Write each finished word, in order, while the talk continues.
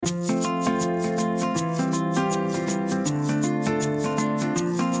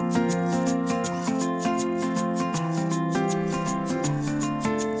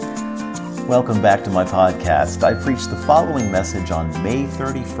Welcome back to my podcast. I preached the following message on May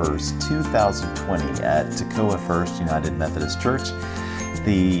 31st, 2020 at Toccoa First United Methodist Church.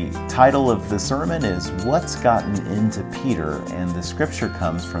 The title of the sermon is What's Gotten Into Peter, and the scripture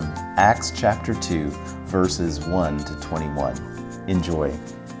comes from Acts chapter 2, verses 1 to 21. Enjoy.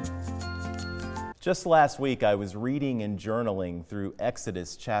 Just last week, I was reading and journaling through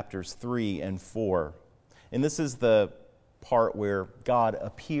Exodus chapters 3 and 4. And this is the part where God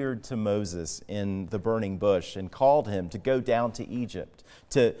appeared to Moses in the burning bush and called him to go down to Egypt,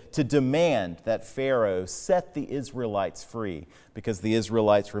 to demand that Pharaoh set the Israelites free, because the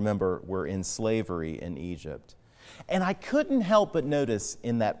Israelites, remember, were in slavery in Egypt. And I couldn't help but notice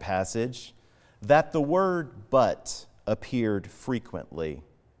in that passage that the word "but" appeared frequently.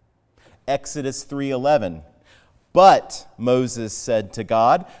 Exodus 3:11. But Moses said to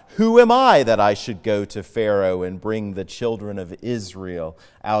God, "Who am I that I should go to Pharaoh and bring the children of Israel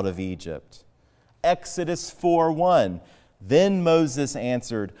out of Egypt?" Exodus 4:1. Then Moses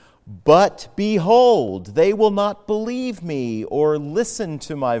answered, "But behold, they will not believe me or listen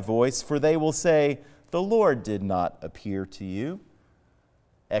to my voice, for they will say, 'The Lord did not appear to you.'"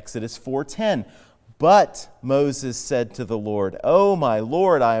 Exodus 4:10. But Moses said to the Lord, "O my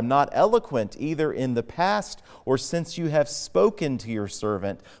Lord, I am not eloquent either in the past or since you have spoken to your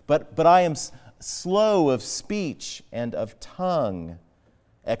servant, but I am slow of speech and of tongue."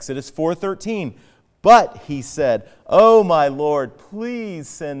 Exodus 4:13. But he said, "O my Lord, please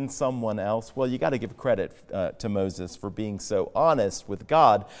send someone else." Well, you got to give credit to Moses for being so honest with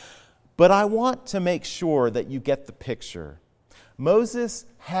God. But I want to make sure that you get the picture. Moses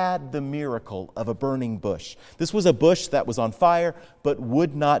had the miracle of a burning bush. This was a bush that was on fire but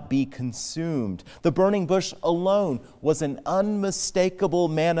would not be consumed. The burning bush alone was an unmistakable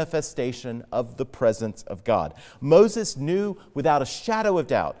manifestation of the presence of God. Moses knew without a shadow of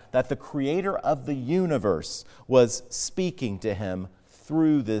doubt that the creator of the universe was speaking to him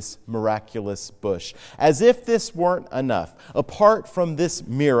through this miraculous bush. As if this weren't enough, apart from this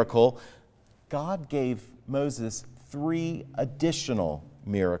miracle, God gave Moses 3 additional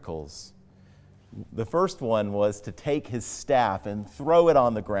miracles. The first one was to take his staff and throw it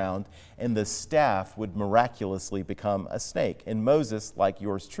on the ground, and the staff would miraculously become a snake. And Moses, like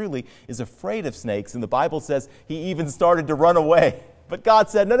yours truly, is afraid of snakes, and the Bible says he even started to run away. But God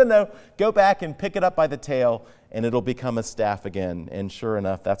said, no, go back and pick it up by the tail, and it'll become a staff again. And sure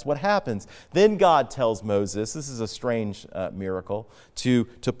enough, that's what happens. Then God tells Moses, this is a strange miracle, to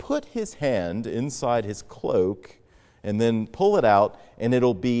put his hand inside his cloak and then pull it out, and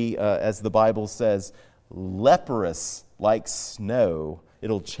it'll be, as the Bible says, leprous like snow.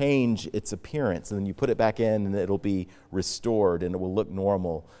 It'll change its appearance, and then you put it back in, and it'll be restored, and it will look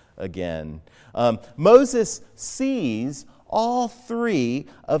normal again. Moses sees all 3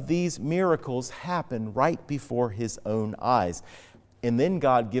 of these miracles happen right before his own eyes. And then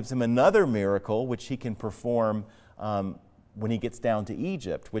God gives him another miracle, which he can perform when he gets down to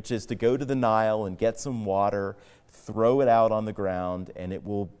Egypt, which is to go to the Nile and get some water, throw it out on the ground, and it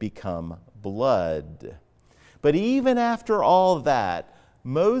will become blood. But even after all that,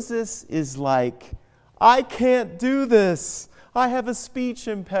 Moses is like, "I can't do this. I have a speech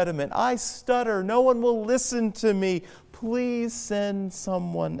impediment. I stutter. No one will listen to me. Please send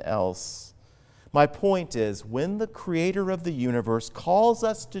someone else." My point is, when the creator of the universe calls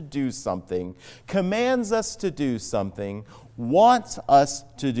us to do something, commands us to do something, wants us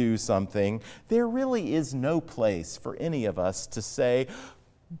to do something, there really is no place for any of us to say,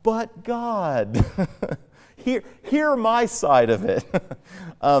 "But God, hear my side of it."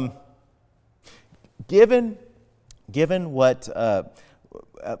 Given what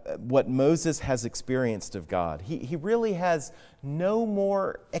Moses has experienced of God, he really has no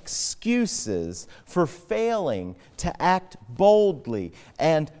more excuses for failing to act boldly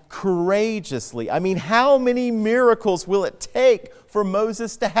and courageously. I mean, how many miracles will it take for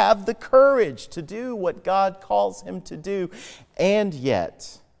Moses to have the courage to do what God calls him to do? And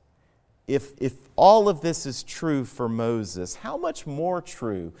yet, if all of this is true for Moses, how much more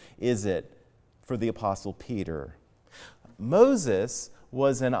true is it for the Apostle Peter? Moses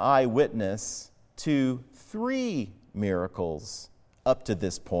was an eyewitness to 3 miracles up to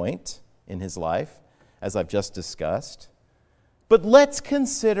this point in his life, as I've just discussed. But let's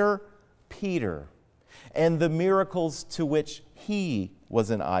consider Peter and the miracles to which he was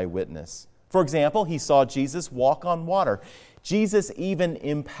an eyewitness. For example, he saw Jesus walk on water. Jesus even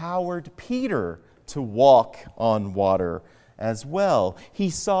empowered Peter to walk on water as well. He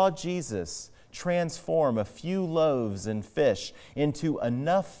saw Jesus transform a few loaves and fish into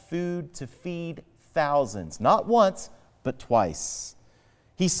enough food to feed thousands, not once, but twice.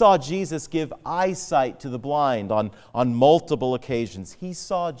 He saw Jesus give eyesight to the blind on multiple occasions. He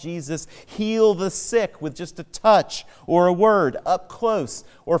saw Jesus heal the sick with just a touch or a word up close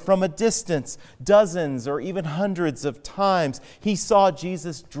or from a distance, dozens or even hundreds of times. He saw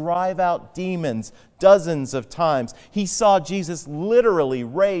Jesus drive out demons dozens of times. He saw Jesus literally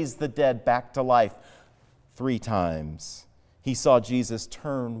raise the dead back to life 3 times. He saw Jesus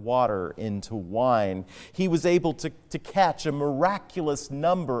turn water into wine. He was able to catch a miraculous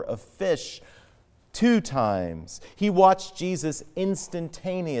number of fish 2 times. He watched Jesus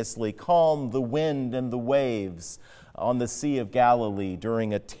instantaneously calm the wind and the waves on the Sea of Galilee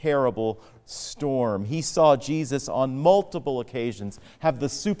during a terrible storm. He saw Jesus on multiple occasions have the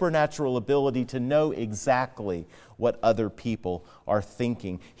supernatural ability to know exactly what other people are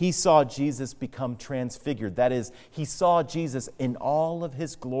thinking. He saw Jesus become transfigured. That is, he saw Jesus in all of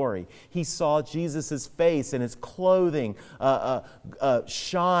his glory. He saw Jesus' face and his clothing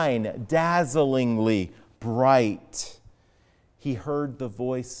shine dazzlingly bright. He heard the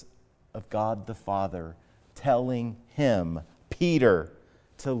voice of God the Father telling him, Peter,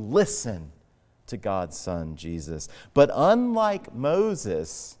 to listen to God's Son, Jesus. But unlike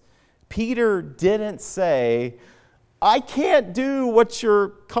Moses, Peter didn't say, I can't do what you're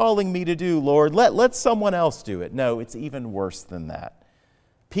calling me to do, Lord. Let someone else do it. No, it's even worse than that.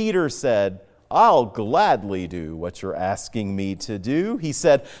 Peter said, I'll gladly do what you're asking me to do. He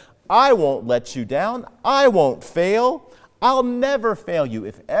said, I won't let you down. I won't fail. I'll never fail you.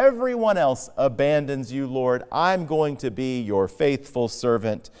 If everyone else abandons you, Lord, I'm going to be your faithful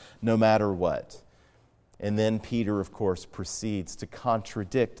servant no matter what. And then Peter, of course, proceeds to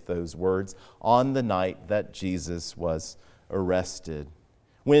contradict those words on the night that Jesus was arrested.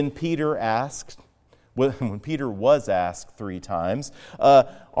 When Peter was asked 3 times,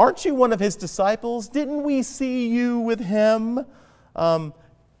 aren't you one of his disciples? Didn't we see you with him?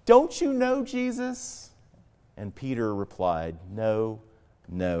 Don't you know Jesus? And Peter replied, no,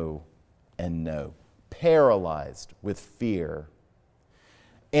 no, and no, paralyzed with fear.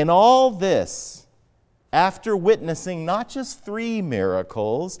 And all this, after witnessing not just 3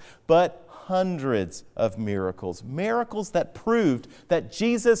 miracles, but hundreds of miracles. Miracles that proved that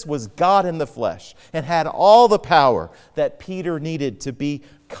Jesus was God in the flesh and had all the power that Peter needed to be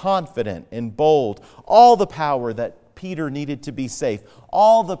confident and bold. All the power that Peter needed to be safe.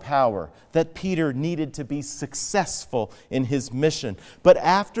 All the power that Peter needed to be successful in his mission. But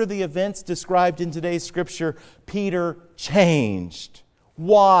after the events described in today's scripture, Peter changed.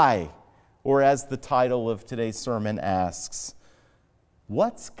 Why? Or as the title of today's sermon asks,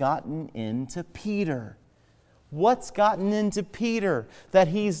 what's gotten into Peter? What's gotten into Peter that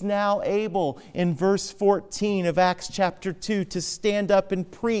he's now able, in verse 14 of Acts chapter 2, to stand up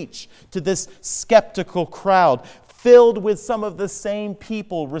and preach to this skeptical crowd, filled with some of the same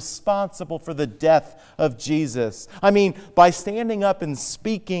people responsible for the death of Jesus? I mean, by standing up and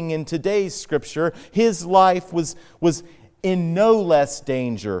speaking in today's scripture, his life was in no less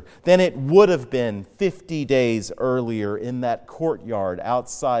danger than it would have been 50 days earlier in that courtyard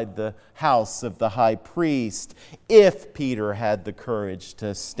outside the house of the high priest, if Peter had the courage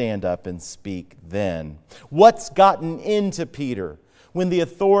to stand up and speak then. What's gotten into Peter when the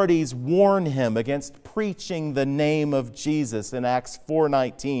authorities warn him against preaching the name of Jesus in Acts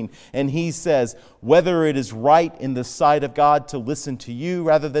 4:19, and he says, whether it is right in the sight of God to listen to you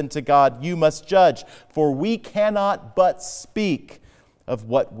rather than to God, you must judge, for we cannot but speak of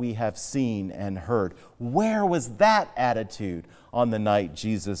what we have seen and heard. Where was that attitude on the night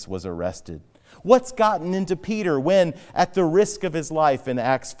Jesus was arrested? What's gotten into Peter when, at the risk of his life in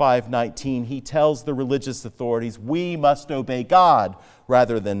Acts 5:19, he tells the religious authorities, we must obey God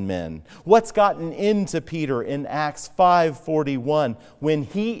rather than men? What's gotten into Peter in Acts 5:41 when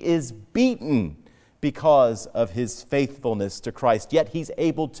he is beaten because of his faithfulness to Christ, yet he's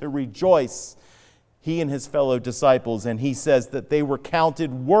able to rejoice, he and his fellow disciples, and he says that they were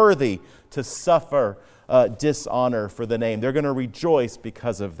counted worthy to suffer dishonor for the name. They're going to rejoice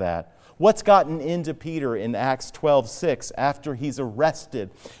because of that. What's gotten into Peter in Acts 12:6 after he's arrested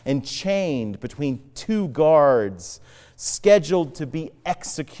and chained between 2 guards, scheduled to be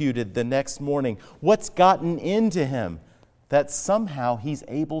executed the next morning? What's gotten into him that somehow he's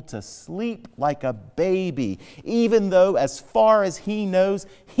able to sleep like a baby, even though, as far as he knows,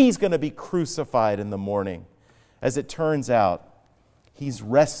 he's going to be crucified in the morning? As it turns out, he's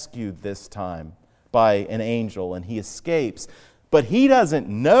rescued this time by an angel and he escapes. But he doesn't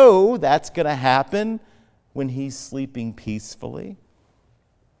know that's going to happen when he's sleeping peacefully.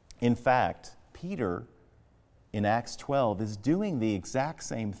 In fact, Peter in Acts 12 is doing the exact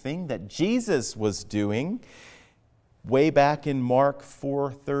same thing that Jesus was doing. way back in Mark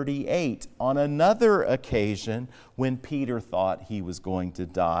 4:38, on another occasion when Peter thought he was going to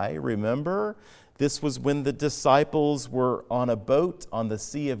die. Remember? This was when the disciples were on a boat on the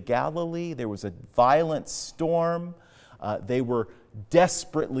Sea of Galilee. There was a violent storm. They were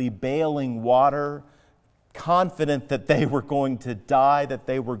desperately bailing water, confident that they were going to die, that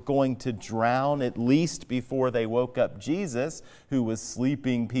they were going to drown, at least before they woke up Jesus, who was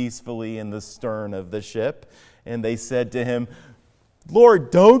sleeping peacefully in the stern of the ship. And they said to him, "Lord,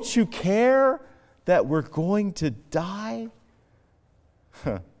 don't you care that we're going to die?"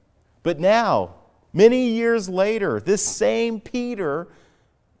 But now, many years later, this same Peter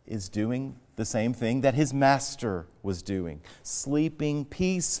is doing the same thing that his master was doing, sleeping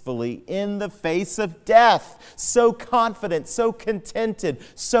peacefully in the face of death, so confident, so contented,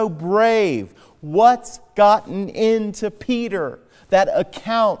 so brave. What's gotten into Peter that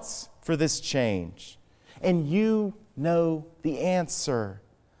accounts for this change? And you know the answer.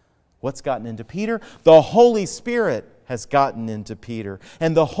 What's gotten into Peter? The Holy Spirit has gotten into Peter.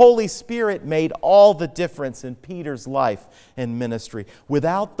 And the Holy Spirit made all the difference in Peter's life and ministry.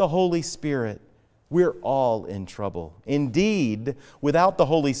 Without the Holy Spirit, we're all in trouble. Indeed, without the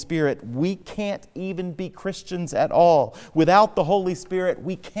Holy Spirit, we can't even be Christians at all. Without the Holy Spirit,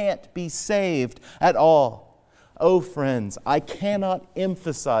 we can't be saved at all. Oh, friends, I cannot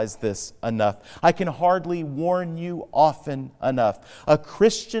emphasize this enough. I can hardly warn you often enough. A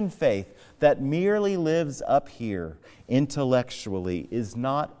Christian faith that merely lives up here intellectually is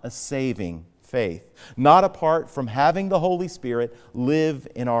not a saving faith, not apart from having the Holy Spirit live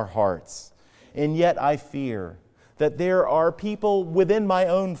in our hearts. And yet I fear that there are people within my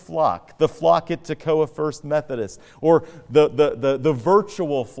own flock, the flock at Toccoa First Methodist, or the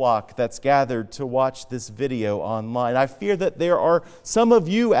virtual flock that's gathered to watch this video online. I fear that there are some of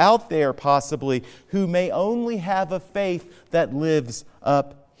you out there possibly who may only have a faith that lives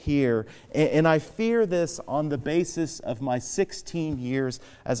up here. And I fear this on the basis of my 16 years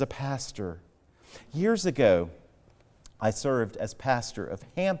as a pastor. Years ago, I served as pastor of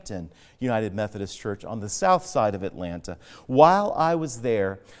Hampton United Methodist Church on the south side of Atlanta. While I was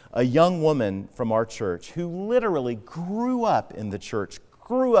there, a young woman from our church who literally grew up in the church,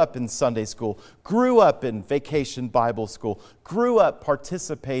 grew up in Sunday school, grew up in vacation Bible school, grew up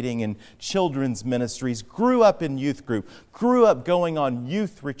participating in children's ministries, grew up in youth group, grew up going on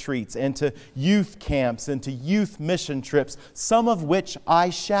youth retreats and to youth camps and to youth mission trips, some of which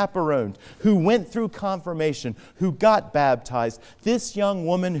I chaperoned, who went through confirmation, who got baptized. This young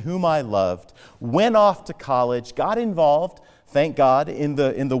woman whom I loved went off to college, got involved, thank God, in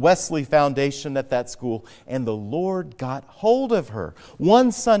the Wesley Foundation at that school, and the Lord got hold of her.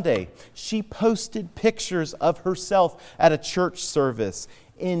 One Sunday, she posted pictures of herself at a church service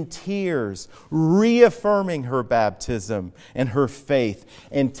in tears, reaffirming her baptism and her faith,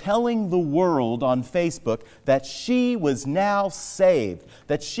 and telling the world on Facebook that she was now saved,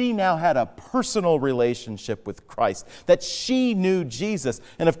 that she now had a personal relationship with Christ, that she knew Jesus.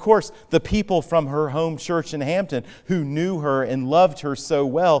 And of course, the people from her home church in Hampton who knew her and loved her so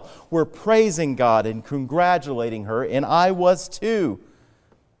well were praising God and congratulating her, and I was too.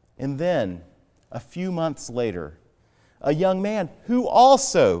 And then, a few months later, a young man who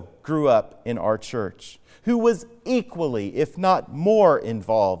also grew up in our church, who was equally, if not more,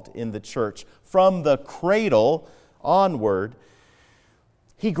 involved in the church from the cradle onward.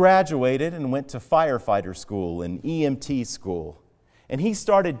 He graduated and went to firefighter school and EMT school. And he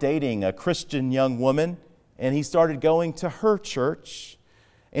started dating a Christian young woman, and he started going to her church.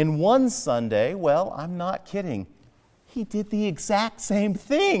 And one Sunday, well, I'm not kidding, he did the exact same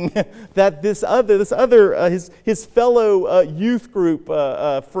thing that his fellow youth group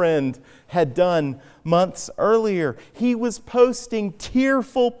friend had done months earlier. He was posting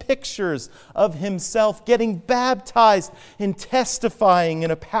tearful pictures of himself getting baptized and testifying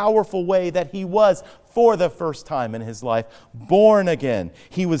in a powerful way that he was, for the first time in his life, born again.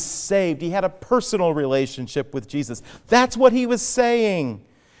 He was saved. He had a personal relationship with Jesus. That's what he was saying.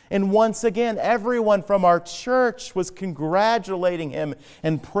 And once again, everyone from our church was congratulating him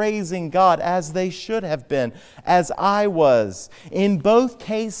and praising God, as they should have been, as I was. In both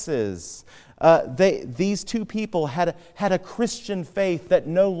cases, these two people had a Christian faith that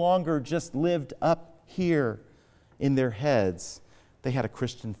no longer just lived up here in their heads. They had a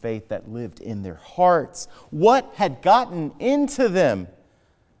Christian faith that lived in their hearts. What had gotten into them?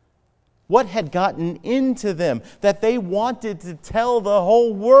 What had gotten into them that they wanted to tell the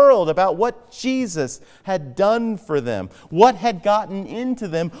whole world about what Jesus had done for them? What had gotten into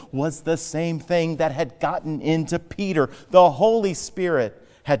them was the same thing that had gotten into Peter. The Holy Spirit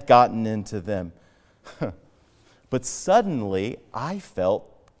had gotten into them. But suddenly, I felt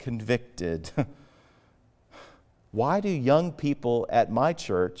convicted. Why do young people at my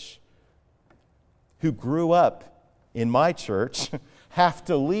church who grew up in my church have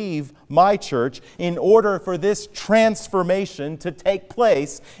to leave my church in order for this transformation to take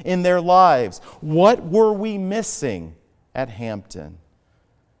place in their lives? What were we missing at Hampton?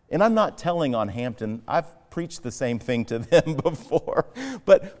 And I'm not telling on Hampton. I've preached the same thing to them before.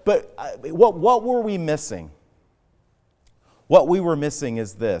 But what were we missing? What we were missing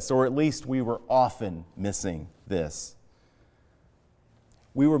is this, or at least we were often missing this.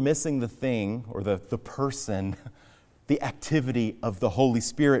 We were missing the thing, or the person, the activity of the Holy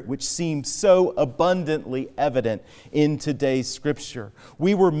Spirit, which seems so abundantly evident in today's Scripture.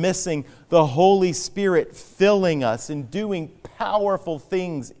 We were missing the Holy Spirit filling us and doing powerful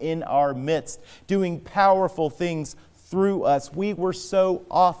things in our midst, doing powerful things through us. We were so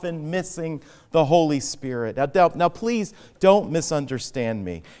often missing the Holy Spirit. Now, please don't misunderstand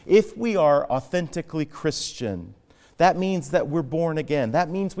me. If we are authentically Christian, that means that we're born again. That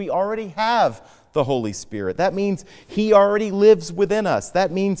means we already have the Holy Spirit. That means He already lives within us.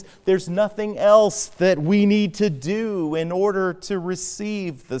 That means there's nothing else that we need to do in order to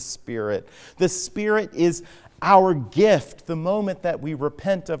receive the Spirit. The Spirit is our gift. The moment that we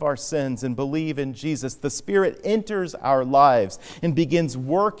repent of our sins and believe in Jesus, the Spirit enters our lives and begins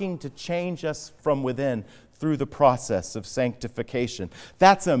working to change us from within through the process of sanctification.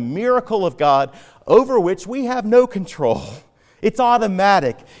 That's a miracle of God over which we have no control. It's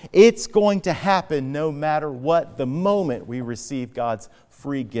automatic. It's going to happen no matter what, the moment we receive God's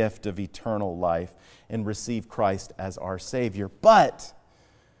free gift of eternal life and receive Christ as our Savior. But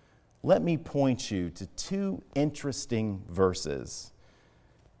let me point you to two interesting verses.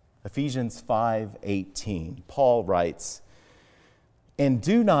 Ephesians 5:18. Paul writes, "And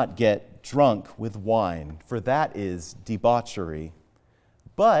do not get drunk with wine, for that is debauchery,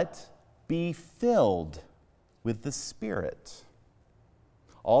 but be filled with the Spirit."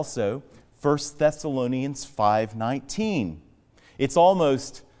 Also, 1 Thessalonians 5:19. It's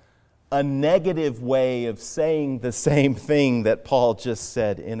almost a negative way of saying the same thing that Paul just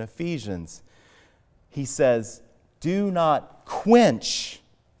said in Ephesians. He says, do not quench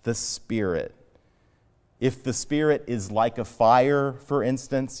the Spirit. If the Spirit is like a fire, for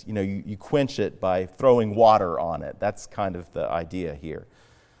instance, you quench it by throwing water on it. That's kind of the idea here.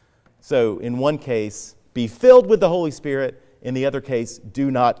 So in one case, be filled with the Holy Spirit. In the other case, do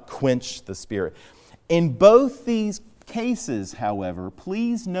not quench the Spirit. In both these cases, however,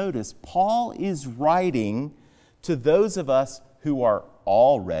 please notice Paul is writing to those of us who are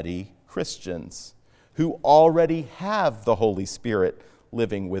already Christians, who already have the Holy Spirit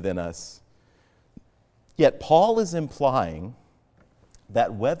living within us. Yet Paul is implying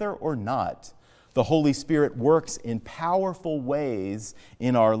that whether or not the Holy Spirit works in powerful ways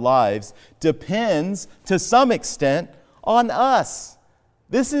in our lives depends to some extent on us.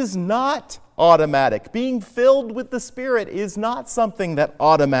 This is not automatic. Being filled with the Spirit is not something that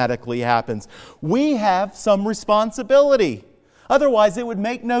automatically happens. We have some responsibility. Otherwise, it would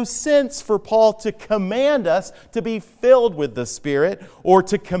make no sense for Paul to command us to be filled with the Spirit or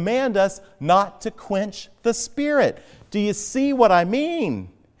to command us not to quench the Spirit. Do you see what I mean?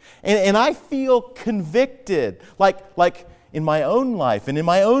 And I feel convicted, like in my own life and in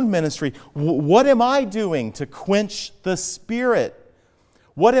my own ministry. What am I doing to quench the Spirit?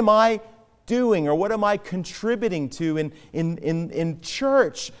 What am I doing or what am I contributing to in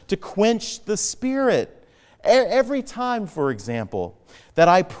church to quench the Spirit? Every time, for example, that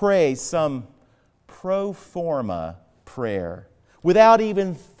I pray some pro forma prayer without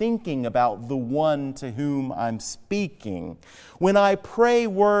even thinking about the one to whom I'm speaking, when I pray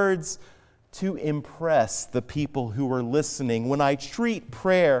words to impress the people who are listening, when I treat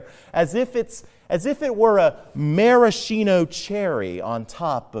prayer as if it were a maraschino cherry on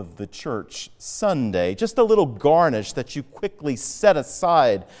top of the church sundae, just a little garnish that you quickly set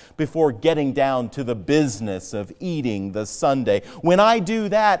aside before getting down to the business of eating the sundae. When I do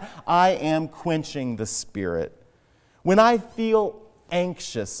that, I am quenching the Spirit. When I feel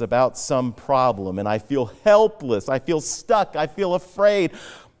anxious about some problem and I feel helpless, I feel stuck, I feel afraid,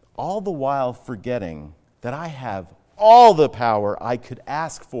 all the while forgetting that I have all the power I could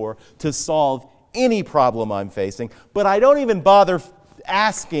ask for to solve any problem I'm facing, but I don't even bother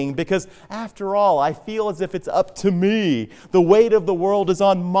asking because, after all, I feel as if it's up to me. The weight of the world is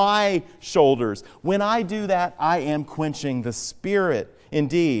on my shoulders. When I do that, I am quenching the Spirit.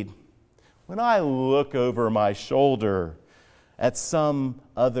 Indeed, when I look over my shoulder at some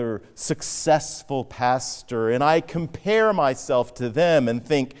other successful pastor and I compare myself to them and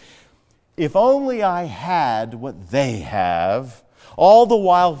think, If only I had what they have, all the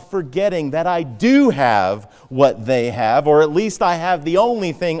while forgetting that I do have what they have, or at least I have the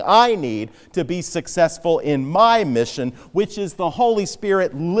only thing I need to be successful in my mission, which is the Holy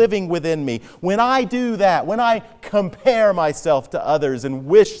Spirit living within me. When I do that, when I compare myself to others and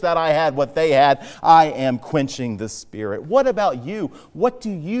wish that I had what they had, I am quenching the Spirit. What about you? What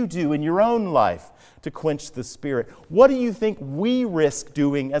do you do in your own life to quench the Spirit? What do you think we risk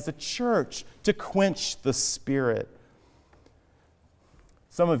doing as a church to quench the Spirit?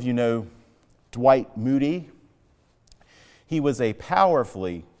 Some of you know Dwight Moody. He was a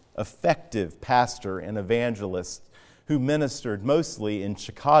powerfully effective pastor and evangelist who ministered mostly in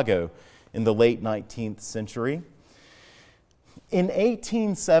Chicago in the late 19th century. In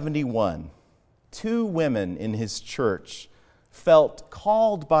 1871, two women in his church felt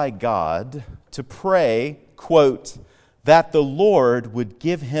called by God to pray, quote, that the Lord would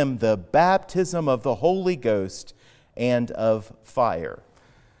give him the baptism of the Holy Ghost and of fire.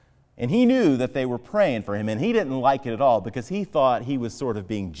 And he knew that they were praying for him, and he didn't like it at all because he thought he was sort of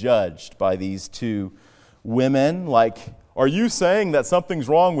being judged by these two women. Like, are you saying that something's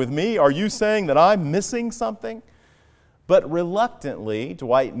wrong with me? Are you saying that I'm missing something? But reluctantly,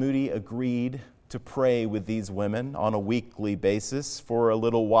 Dwight Moody agreed to pray with these women on a weekly basis for a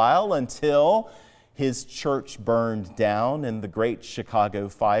little while until his church burned down in the Great Chicago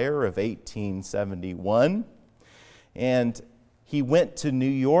Fire of 1871. And he went to New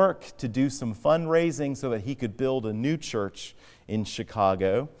York to do some fundraising so that he could build a new church in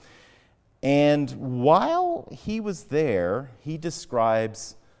Chicago. And while he was there, he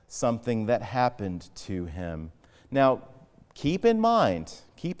describes something that happened to him. Now, keep in mind,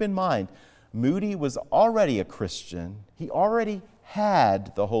 Moody was already a Christian. He already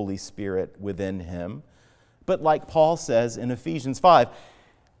had the Holy Spirit within him. But like Paul says in Ephesians 5,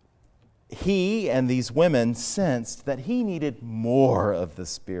 he and these women sensed that he needed more of the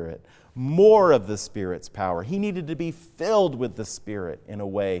Spirit, more of the Spirit's power. He needed to be filled with the Spirit in a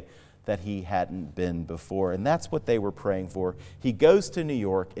way that he hadn't been before. And that's what they were praying for. He goes to New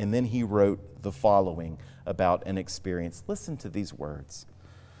York, and then he wrote the following about an experience. Listen to these words.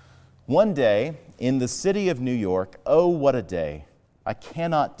 One day, in the city of New York, oh, what a day. I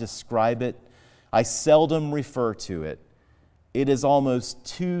cannot describe it. I seldom refer to it. It is almost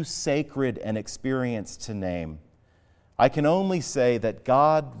too sacred an experience to name. I can only say that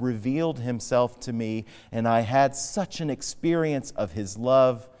God revealed himself to me, and I had such an experience of his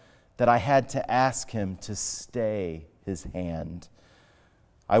love that I had to ask him to stay his hand.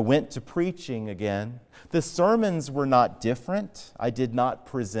 I went to preaching again. The sermons were not different. I did not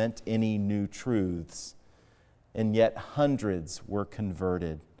present any new truths, and yet hundreds were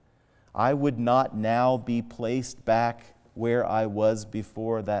converted. I would not now be placed back where I was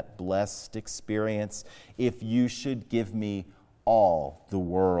before that blessed experience. If you should give me all the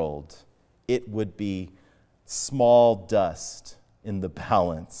world, it would be small dust in the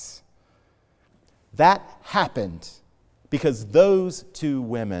balance. That happened because those two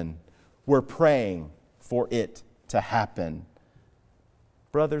women were praying for it to happen.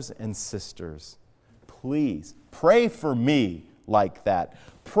 Brothers and sisters, please pray for me like that.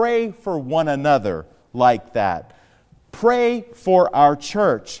 Pray for one another like that. Pray for our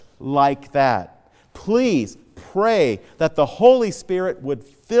church like that. Please pray that the Holy Spirit would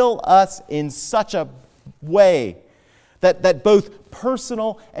fill us in such a way that both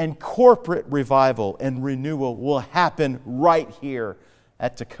personal and corporate revival and renewal will happen right here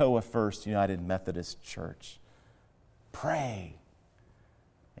at Toccoa First United Methodist Church. Pray.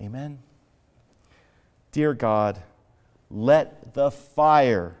 Amen. Dear God, let the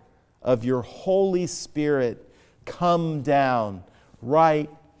fire of your Holy Spirit come down right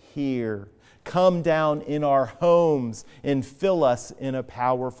here. Come down in our homes and fill us in a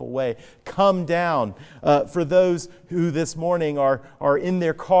powerful way. Come down for those who this morning are in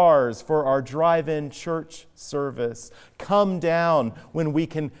their cars for our drive-in church service. Come down when we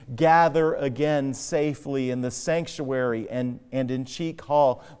can gather again safely in the sanctuary and in Cheek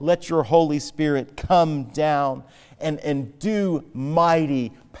Hall. Let your Holy Spirit come down and do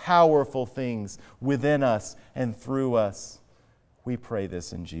mighty, powerful things within us and through us. We pray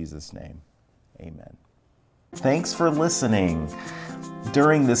this in Jesus' name. Amen. Thanks for listening.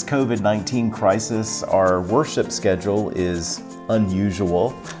 During this COVID-19 crisis, our worship schedule is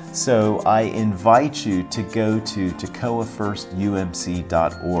unusual, so I invite you to go to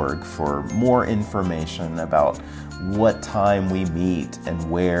ToccoaFirstUMC.org for more information about what time we meet and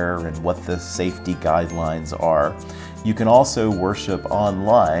where and what the safety guidelines are. You can also worship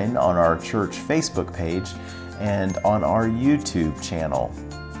online on our church Facebook page and on our YouTube channel.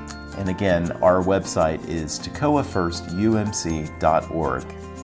 And again, our website is tekoafirstumc.org.